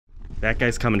That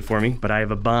guy's coming for me, but I have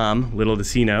a bomb, little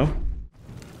does he know.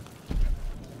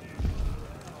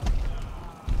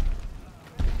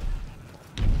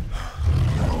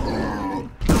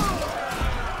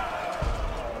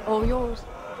 All yours.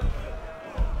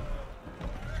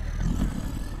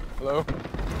 Hello?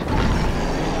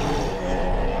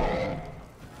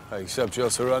 I accept your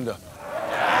surrender.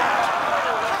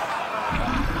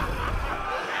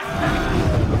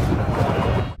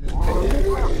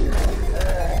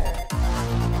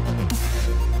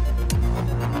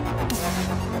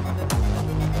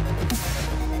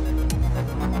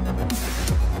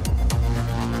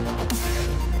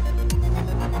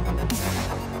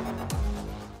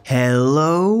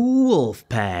 Hello,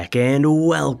 Wolfpack, and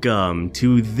welcome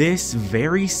to this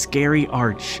very scary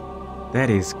arch. That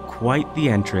is quite the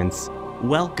entrance.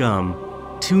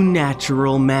 Welcome to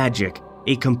Natural Magic,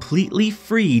 a completely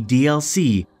free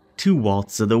DLC to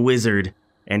Waltz of the Wizard,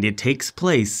 and it takes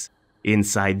place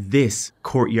inside this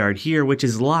courtyard here, which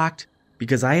is locked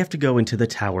because I have to go into the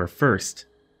tower first.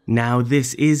 Now,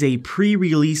 this is a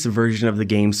pre-release version of the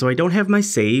game, so I don't have my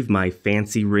save, my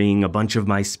fancy ring, a bunch of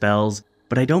my spells,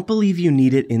 but I don't believe you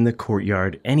need it in the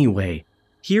courtyard anyway.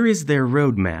 Here is their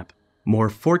roadmap. More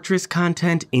fortress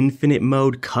content, infinite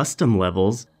mode, custom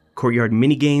levels, courtyard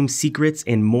minigames, secrets,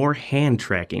 and more hand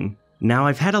tracking. Now,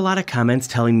 I've had a lot of comments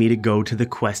telling me to go to the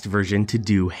quest version to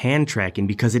do hand tracking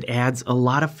because it adds a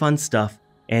lot of fun stuff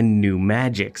and new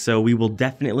magic, so we will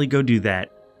definitely go do that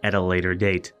at a later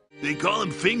date. They call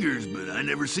him fingers, but I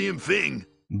never see him fing.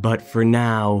 But for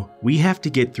now, we have to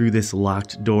get through this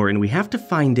locked door and we have to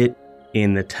find it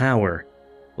in the tower.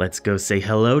 Let's go say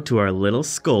hello to our little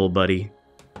skull buddy.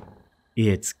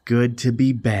 It's good to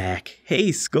be back.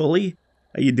 Hey, Scully.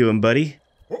 How you doing, buddy?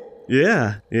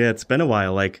 Yeah, it's been a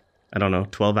while, like, I don't know,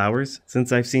 12 hours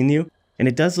since I've seen you. And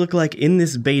it does look like in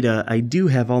this beta, I do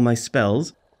have all my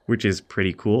spells, which is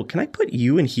pretty cool. Can I put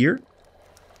you in here?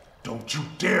 Don't you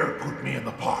dare put me in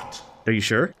the pot. Are you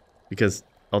sure? Because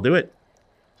I'll do it.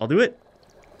 I'll do it.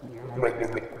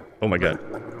 Oh my god.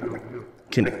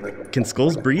 Can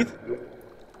skulls breathe?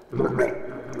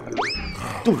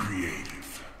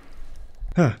 Creative.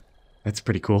 Huh, that's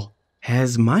pretty cool.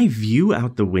 Has my view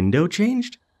out the window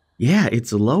changed? Yeah,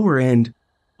 it's lower and,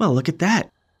 well, look at that.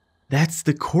 That's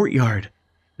the courtyard.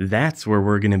 That's where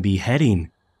we're gonna be heading.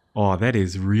 Oh, that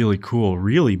is really cool,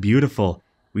 really beautiful.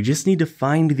 We just need to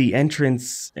find the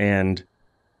entrance and...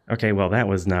 Okay, well, that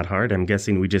was not hard. I'm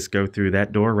guessing we just go through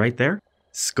that door right there.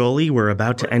 Scully, we're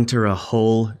about to enter a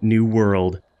whole new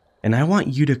world, and I want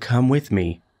you to come with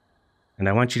me. And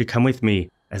I want you to come with me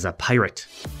as a pirate.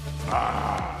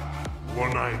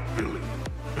 One-eyed Billy.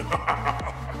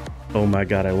 Oh my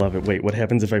god, I love it. Wait, what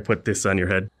happens if I put this on your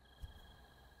head?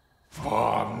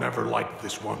 Never liked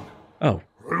this one. Oh.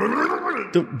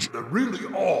 There really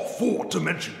are 4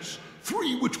 dimensions.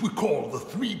 3 which we call the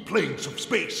 3 planes of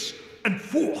space, and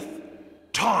 4th,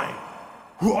 time.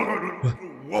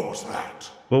 What was that?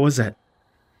 What was that?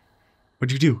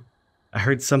 What'd you do? I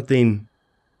heard something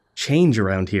change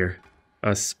around here.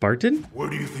 A Spartan? Where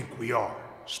do you think we are?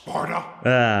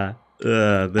 Sparta?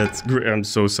 That's great. I'm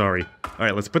so sorry. All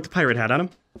right, let's put the pirate hat on him.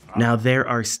 Now, there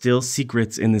are still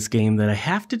secrets in this game that I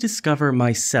have to discover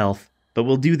myself, but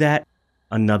we'll do that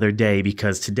another day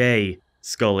because today,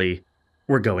 Scully,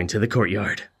 we're going to the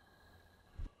courtyard.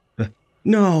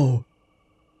 No!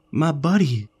 My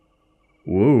buddy.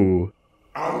 Whoa.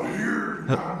 Out here,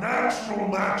 got natural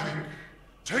magic.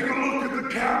 Take a look at the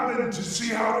cabin to see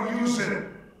how to use it.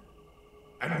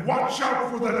 And watch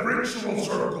out for that ritual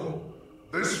circle.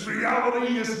 This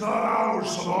reality is not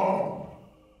ours alone.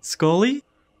 Scully?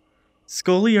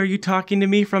 Scully, are you talking to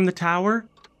me from the tower?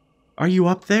 Are you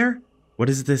up there? What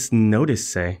does this notice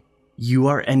say? You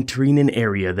are entering an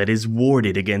area that is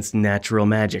warded against natural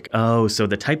magic. Oh, so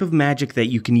the type of magic that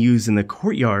you can use in the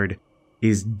courtyard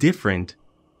is different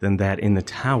than that in the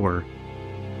tower.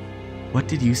 What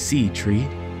did you see, Tree?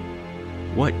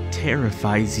 What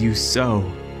terrifies you so?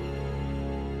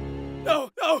 No!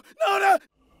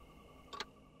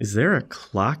 Is there a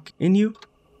clock in you?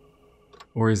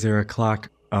 Or is there a clock?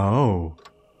 Oh.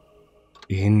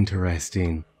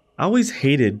 Interesting. I always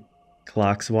hated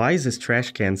clocks. Why is this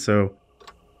trash can so...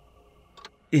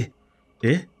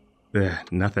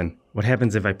 Nothing. What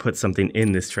happens if I put something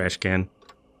in this trash can?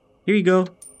 Here you go.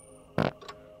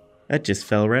 That just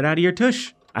fell right out of your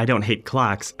tush. I don't hate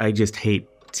clocks, I just hate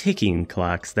ticking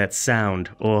clocks. That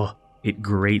sound, oh, it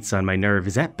grates on my nerve.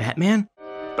 Is that Batman?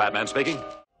 Batman speaking.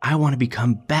 I want to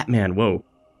become Batman. Whoa.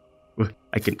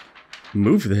 I can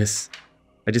move this.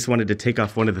 I just wanted to take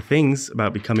off one of the things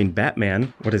about becoming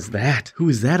Batman. What is that? Who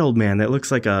is that old man? That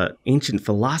looks like a ancient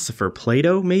philosopher.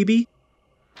 Plato, maybe?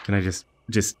 Can I just,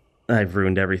 I've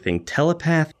ruined everything.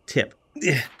 Telepath tip.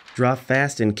 Ugh. Draw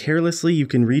fast and carelessly. You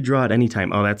can redraw at any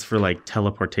time. Oh, that's for like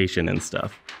teleportation and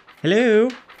stuff. Hello?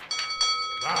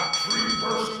 That tree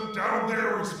person down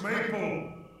there is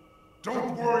Maple.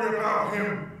 Don't worry about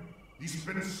him. He's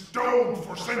been stoned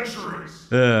for centuries.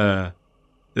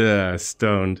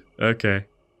 Stoned. Okay.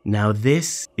 Now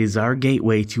this is our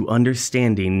gateway to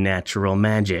understanding natural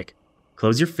magic.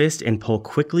 Close your fist and pull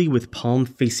quickly with palm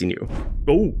facing you.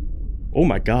 Oh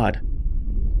my god.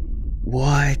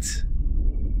 What?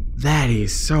 That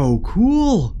is so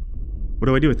cool. What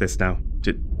do I do with this now?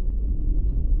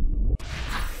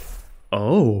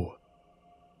 Oh,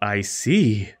 I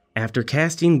see. After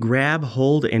casting, grab,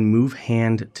 hold, and move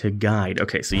hand to guide.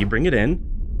 Okay, so you bring it in.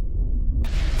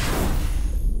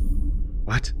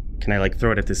 What? Can I like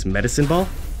throw it at this medicine ball?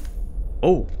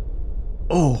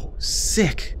 Oh,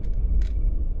 sick.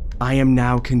 I am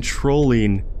now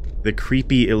controlling the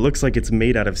creepy, it looks like it's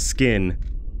made out of skin,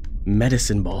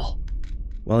 medicine ball.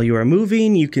 While you are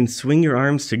moving, you can swing your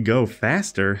arms to go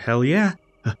faster. Hell yeah.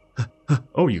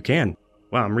 Oh, you can.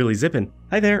 Wow, I'm really zipping.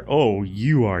 Hi there. Oh,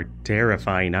 you are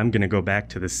terrifying. I'm gonna go back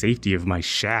to the safety of my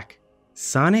shack.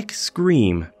 Sonic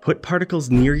Scream. Put particles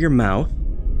near your mouth.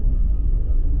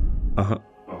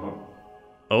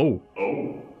 Oh.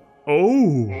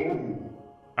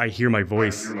 I hear my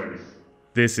voice.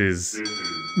 This is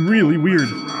really weird.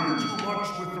 Too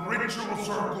much with the ritual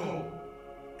circle.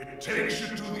 It takes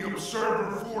you to the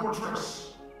Observer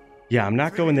Fortress. Yeah, I'm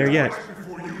not going there yet.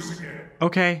 Before using it.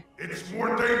 Okay. It's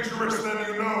more dangerous than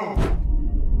you know.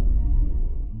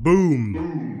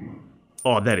 Boom.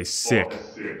 Oh, that is sick.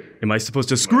 Am I supposed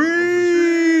to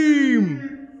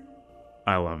scream?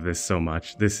 I love this so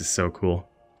much. This is so cool.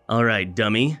 All right,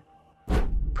 dummy.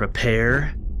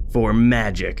 Prepare for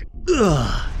magic.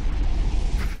 Ugh.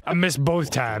 I missed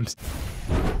both times.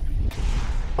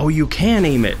 Oh, you can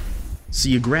aim it. So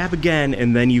you grab again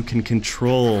and then you can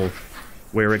control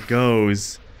where it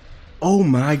goes. Oh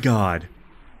my god.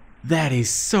 That is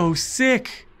so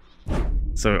sick.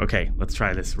 So, okay, let's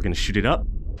try this. We're gonna shoot it up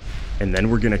and then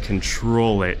we're gonna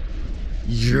control it.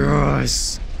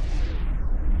 Yes.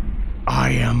 I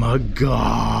am a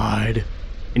god.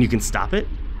 And you can stop it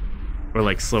or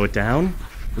like slow it down.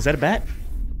 Was that a bat?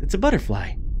 It's a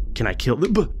butterfly. Can I kill the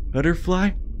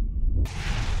butterfly?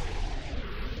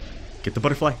 Get the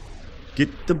butterfly.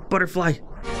 Get the butterfly.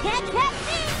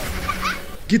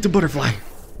 Get the butterfly.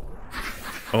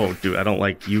 Oh, dude, I don't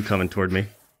like you coming toward me.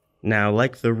 Now,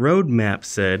 like the road map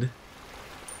said,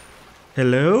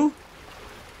 hello?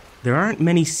 There aren't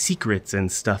many secrets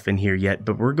and stuff in here yet,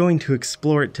 but we're going to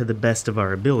explore it to the best of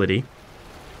our ability.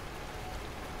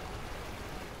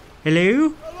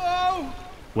 Hello? Hello?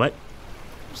 What?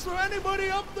 Is there anybody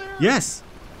up there? Yes.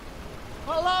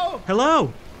 Hello?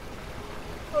 Hello.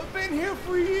 I've been here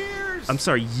for years. I'm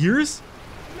sorry, years?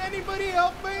 Can anybody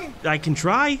help me? I can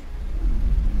try.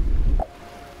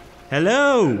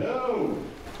 Hello. Hello.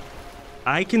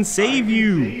 I can save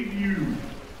you.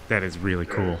 That is really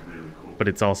cool. But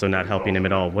it's also not helping him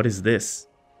at all. What is this?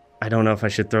 I don't know if I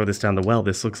should throw this down the well.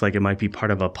 This looks like it might be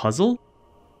part of a puzzle.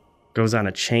 Goes on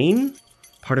a chain.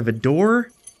 Part of a door.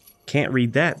 Can't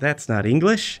read that. That's not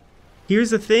English. Here's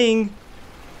the thing.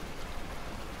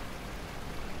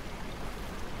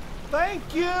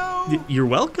 Thank you. You're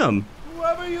welcome.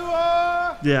 Whoever you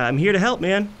are. Yeah, I'm here to help,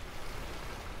 man.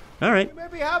 All right. You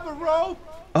maybe have a rope.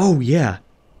 Oh, yeah.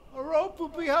 A rope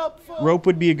would be helpful. Rope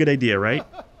would be a good idea, right?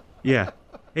 Yeah.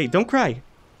 Hey, don't cry.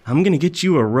 I'm gonna get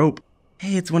you a rope.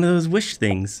 Hey, it's one of those wish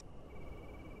things.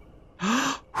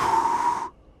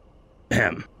 Ahem.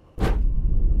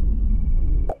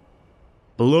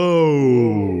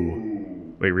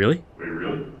 Blow. Wait, really?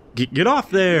 Get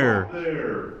off there.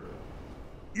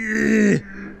 Yeah.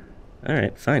 All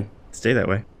right, fine. Stay that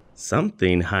way.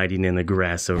 Something hiding in the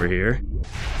grass over here.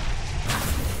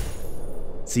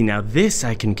 See, now this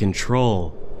I can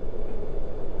control.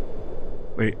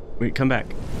 Wait, come back.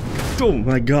 Oh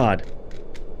my god.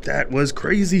 That was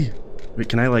crazy. Wait,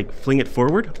 can I like fling it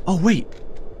forward? Oh wait.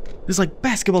 There's like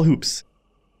basketball hoops.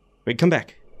 Wait, come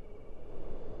back.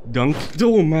 Dunk.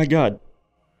 Oh my god.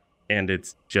 And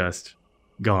it's just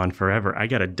gone forever. I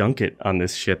gotta dunk it on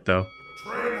this shit though.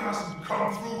 Train hasn't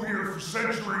come through here for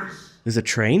centuries. There's a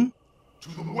train? To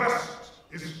the west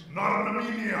is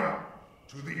Narnamenia.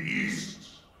 To the east,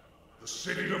 the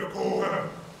city of Kohen,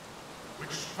 which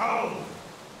fell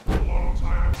a long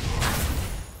time ago.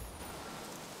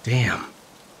 Damn.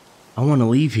 I want to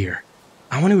leave here.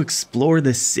 I want to explore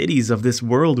the cities of this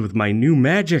world with my new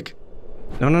magic.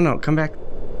 No, come back.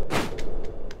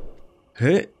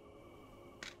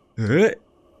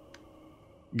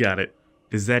 Got it.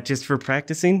 Is that just for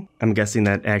practicing? I'm guessing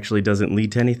that actually doesn't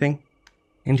lead to anything.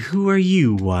 And who are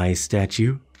you, wise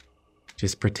statue?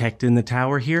 Just protecting the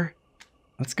tower here?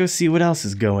 Let's go see what else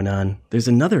is going on. There's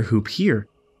another hoop here.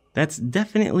 That's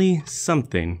definitely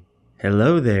something.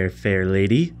 Hello there, fair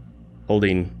lady.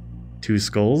 Holding 2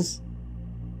 skulls.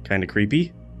 Kinda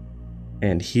creepy.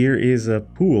 And here is a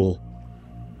pool.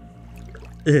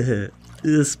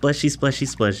 Splashy, splashy,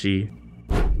 splashy.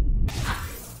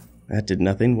 That did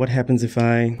nothing. What happens if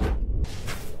I...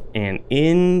 And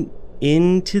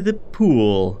into the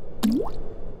pool.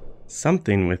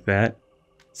 Something with that.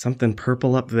 Something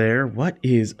purple up there. What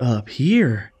is up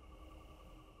here?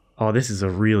 Oh, this is a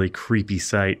really creepy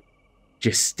sight.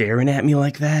 Just staring at me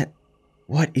like that?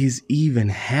 What is even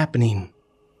happening?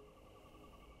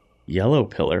 Yellow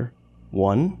pillar.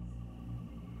 1.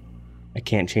 I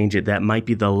can't change it. That might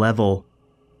be the level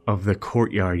of the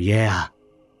courtyard. Yeah.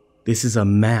 This is a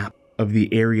map of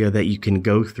the area that you can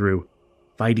go through.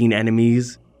 Fighting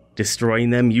enemies,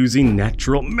 destroying them using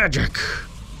natural magic.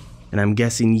 And I'm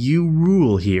guessing you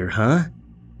rule here, huh?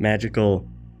 Magical,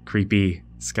 creepy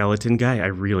skeleton guy? I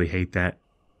really hate that.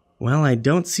 Well, I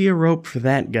don't see a rope for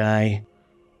that guy,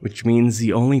 which means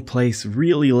the only place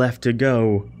really left to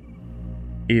go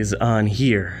is on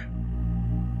here.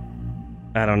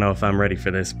 I don't know if I'm ready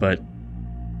for this, but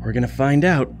we're gonna find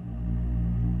out.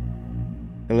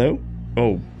 Hello?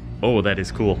 Oh, that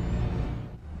is cool.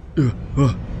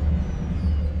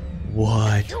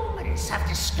 What? Humans have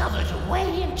discovered a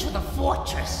way into the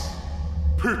fortress.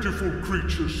 Pitiful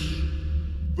creatures.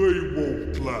 They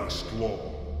won't last long.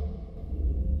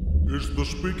 Is the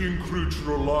speaking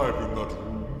creature alive in that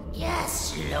room?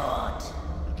 Yes, Lord.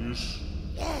 It is?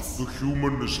 Yes. The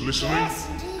human is listening? Yes,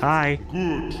 indeed. Hi.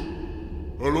 Good.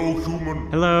 Hello, human.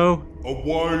 Hello. A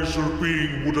wiser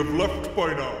being would have left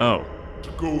by now. Oh.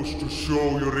 It goes to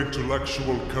show your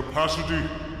intellectual capacity.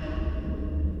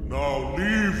 Now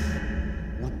leave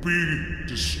or be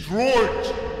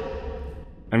destroyed.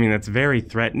 I mean, that's very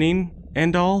threatening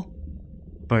and all,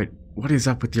 but what is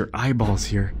up with your eyeballs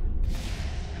here?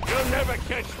 You'll never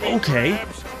catch me, Okay.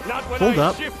 Krabs. Not when Hold I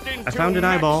up. shift into I found an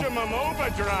eyeball. maximum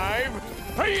overdrive.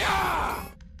 Hi-ya!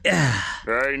 Yeah.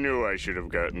 I knew I should have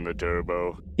gotten the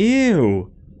turbo.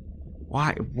 Ew.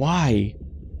 Why?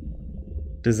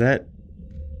 Does that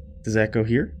go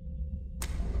here?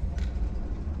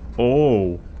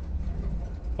 Oh,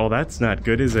 that's not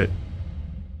good, is it?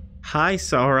 Hi,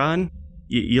 Sauron.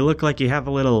 You look like you have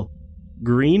a little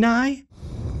green eye?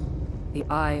 The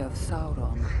Eye of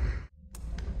Sauron.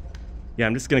 Yeah,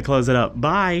 I'm just gonna close it up.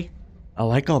 Bye. I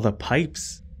like all the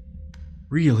pipes.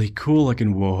 Really cool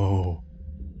looking. Whoa.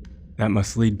 That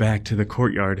must lead back to the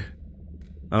courtyard.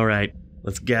 All right,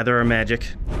 let's gather our magic.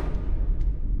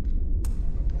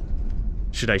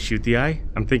 Should I shoot the eye?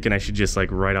 I'm thinking I should just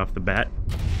like right off the bat.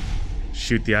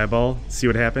 Shoot the eyeball, see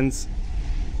what happens.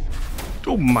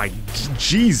 Oh my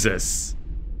Jesus.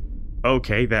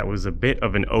 Okay, that was a bit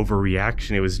of an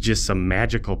overreaction. It was just some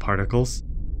magical particles.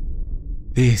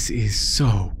 This is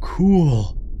so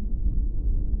cool.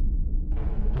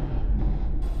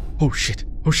 Oh shit,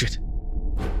 oh shit.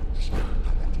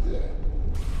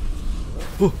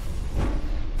 Oh.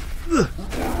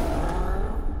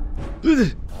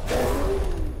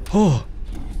 Oh.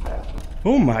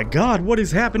 Oh my God, what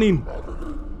is happening?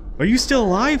 Are you still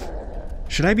alive?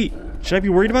 Should I be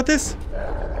worried about this?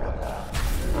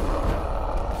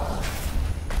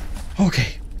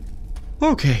 Okay.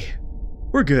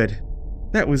 We're good.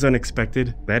 That was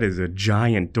unexpected. That is a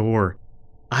giant door.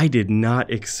 I did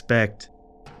not expect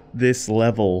this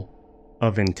level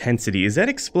of intensity. Is that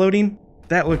exploding?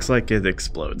 That looks like it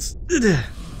explodes.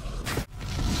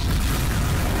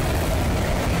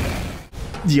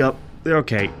 Yup.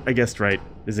 Okay, I guessed right.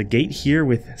 There's a gate here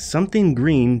with something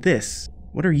green. This.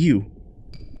 What are you?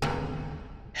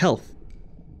 Health.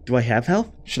 Do I have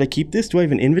health? Should I keep this? Do I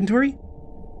have an inventory?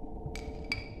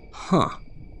 Huh.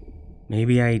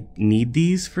 Maybe I need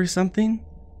these for something?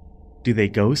 Do they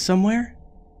go somewhere?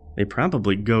 They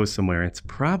probably go somewhere. It's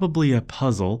probably a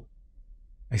puzzle.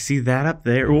 I see that up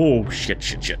there. Oh,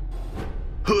 shit.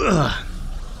 Ugh.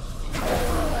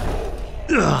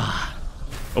 Ugh.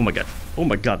 Oh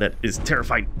my god, that is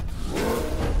terrifying.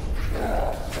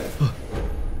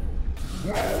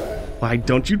 Why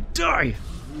don't you die?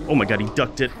 Oh my god, he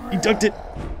ducked it.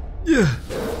 Yeah.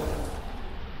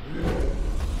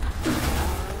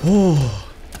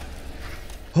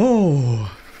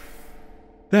 Oh.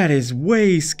 That is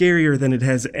way scarier than it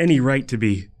has any right to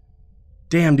be.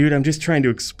 Damn, dude, I'm just trying to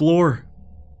explore.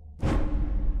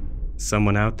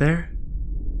 Someone out there?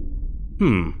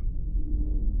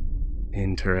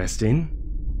 Interesting.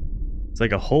 It's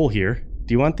like a hole here.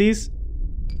 Do you want these?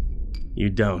 You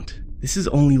don't. This is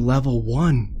only level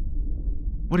 1.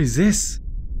 What is this?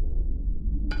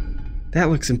 That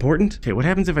looks important. Okay, what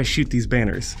happens if I shoot these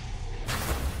banners?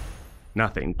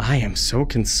 Nothing. I am so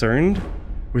concerned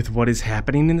with what is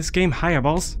happening in this game. Hi,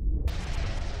 eyeballs.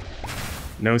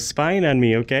 No spying on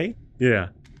me, okay? Yeah.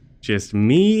 Just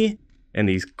me and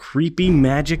these creepy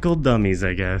magical dummies,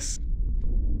 I guess.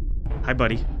 Hi,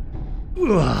 buddy.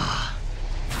 Ugh.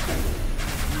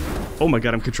 Oh my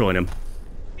god, I'm controlling him.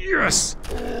 Yes!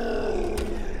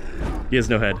 He has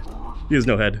no head. He has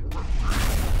no head.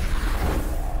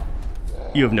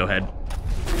 You have no head.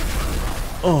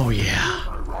 Oh yeah.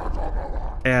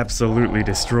 Absolutely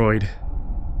destroyed.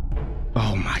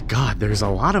 Oh my god, there's a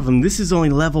lot of them. This is only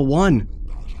level 1.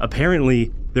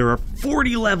 Apparently, there are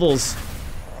 40 levels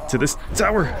to this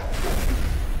tower.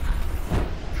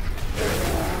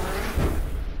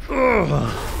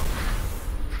 Ugh.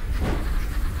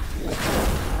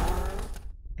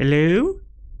 Hello?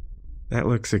 That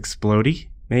looks explodey,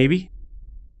 maybe?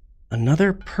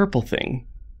 Another purple thing.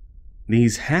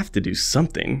 These have to do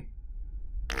something.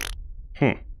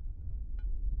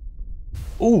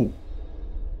 Ooh.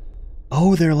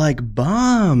 Oh, they're like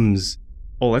bombs.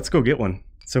 Oh, let's go get one.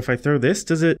 So if I throw this,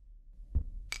 does it...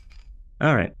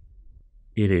 Alright.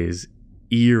 It is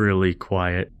eerily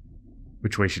quiet.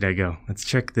 Which way should I go? Let's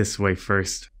check this way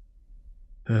first.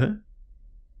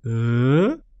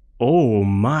 Oh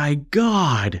my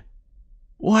god!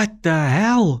 What the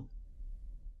hell?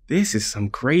 This is some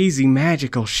crazy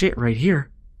magical shit right here.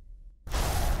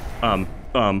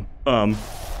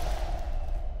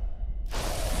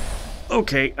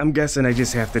 Okay, I'm guessing I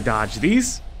just have to dodge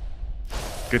these.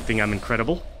 Good thing I'm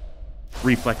incredible.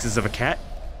 Reflexes of a cat.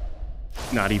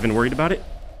 Not even worried about it.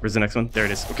 Where's the next one? There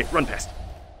it is. Okay, run past.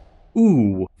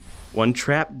 Ooh, one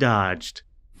trap dodged.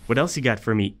 What else you got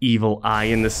for me, evil eye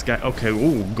in the sky? Okay,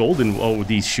 ooh, golden. Oh,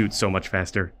 these shoot so much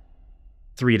faster.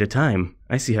 3 at a time.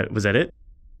 I see how, was that it?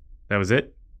 That was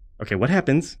it? Okay, what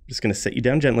happens? I'm just gonna set you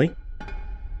down gently.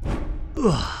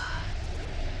 Ugh.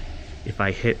 If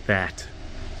I hit that.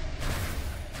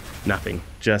 Nothing,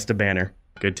 just a banner.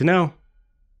 Good to know.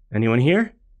 Anyone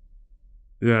here?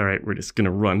 Alright, we're just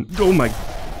gonna run. Oh my,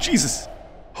 Jesus.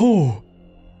 Oh,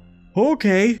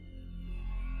 okay.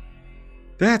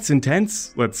 That's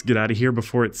intense. Let's get out of here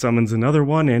before it summons another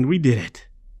one, and we did it.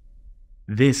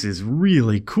 This is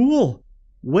really cool.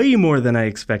 Way more than I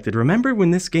expected. Remember when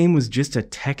this game was just a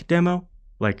tech demo?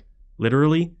 Like,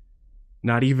 literally?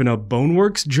 Not even a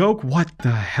Boneworks joke? What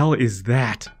the hell is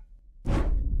that?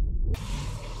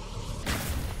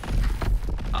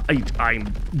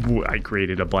 I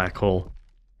created a black hole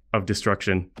of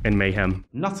destruction and mayhem.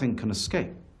 Nothing can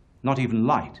escape, not even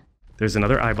light. There's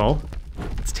another eyeball.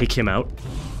 Let's take him out.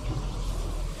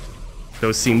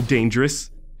 Those seem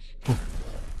dangerous.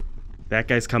 That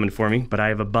guy's coming for me, but I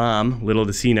have a bomb, little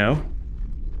does he know.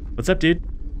 What's up, dude?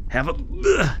 Have a...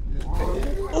 Ugh.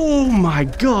 Oh my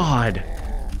god!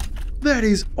 That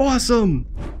is awesome!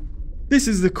 This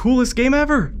is the coolest game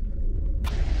ever!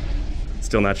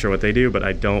 Still not sure what they do, but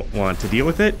I don't want to deal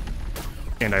with it.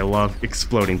 And I love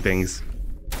exploding things.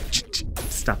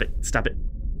 Stop it, stop it.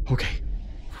 Okay.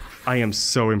 I am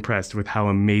so impressed with how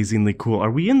amazingly cool.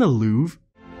 Are we in the Louvre?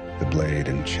 The blade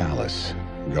and chalice,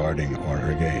 guarding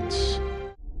order gates.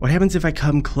 What happens if I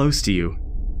come close to you?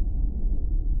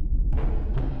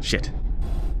 Shit.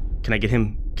 Can I get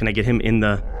him? Can I get him in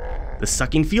the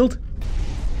sucking field?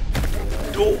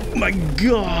 Oh my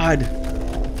god!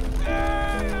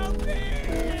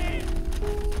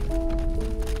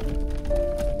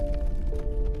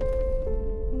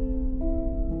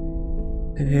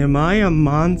 Am I a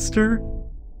monster?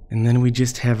 And then we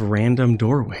just have random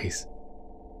doorways.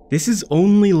 This is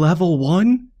only level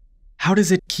 1? How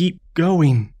does it keep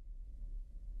going?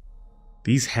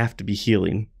 These have to be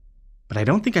healing, but I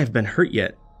don't think I've been hurt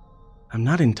yet. I'm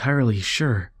not entirely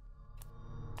sure.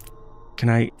 Can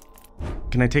I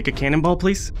take a cannonball,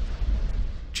 please?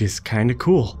 Just kinda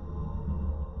cool.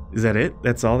 Is that it?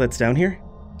 That's all that's down here?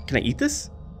 Can I eat this?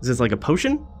 Is this like a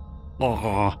potion?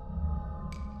 Oh.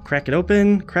 Crack it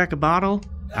open, crack a bottle?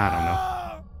 I don't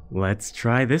know. Let's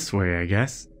try this way, I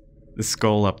guess. The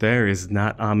skull up there is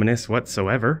not ominous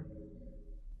whatsoever.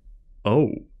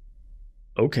 Oh.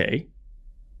 Okay.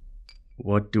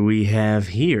 What do we have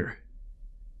here?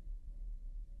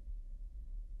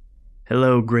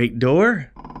 Hello, great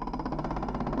door?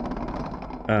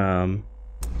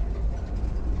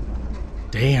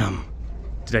 Damn.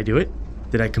 Did I do it?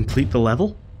 Did I complete the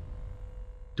level?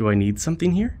 Do I need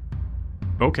something here?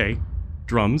 Okay.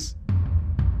 Drums.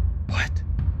 What?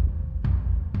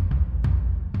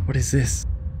 What is this?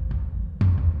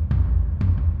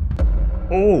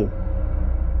 Oh!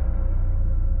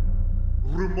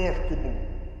 Remarkable.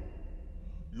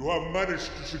 You have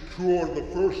managed to secure the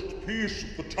first piece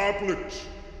of the tablet.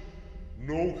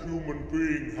 No human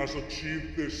being has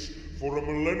achieved this for a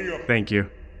millennia. Thank you.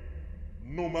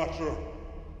 No matter.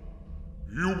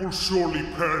 You will surely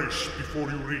perish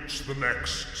before you reach the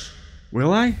next.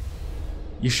 Will I?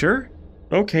 You sure?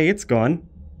 Okay, it's gone.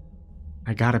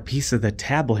 I got a piece of the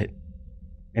tablet.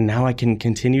 And now I can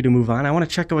continue to move on. I want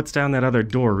to check out what's down that other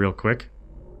door real quick.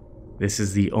 This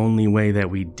is the only way that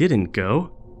we didn't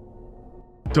go.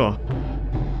 Duh.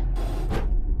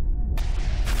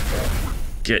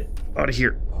 Get out of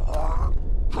here.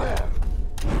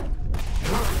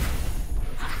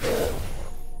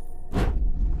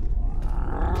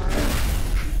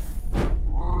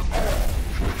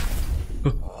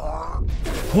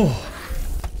 Oh,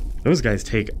 those guys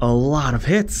take a lot of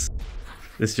hits.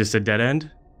 This just a dead end? Is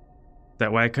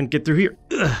that why I couldn't get through here?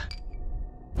 Ugh.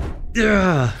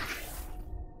 Ugh.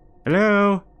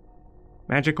 Hello?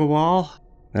 Magical wall?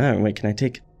 Oh, wait, can I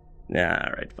take...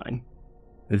 Alright, fine.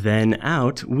 Then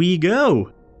out we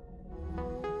go!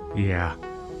 Yeah,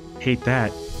 hate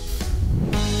that.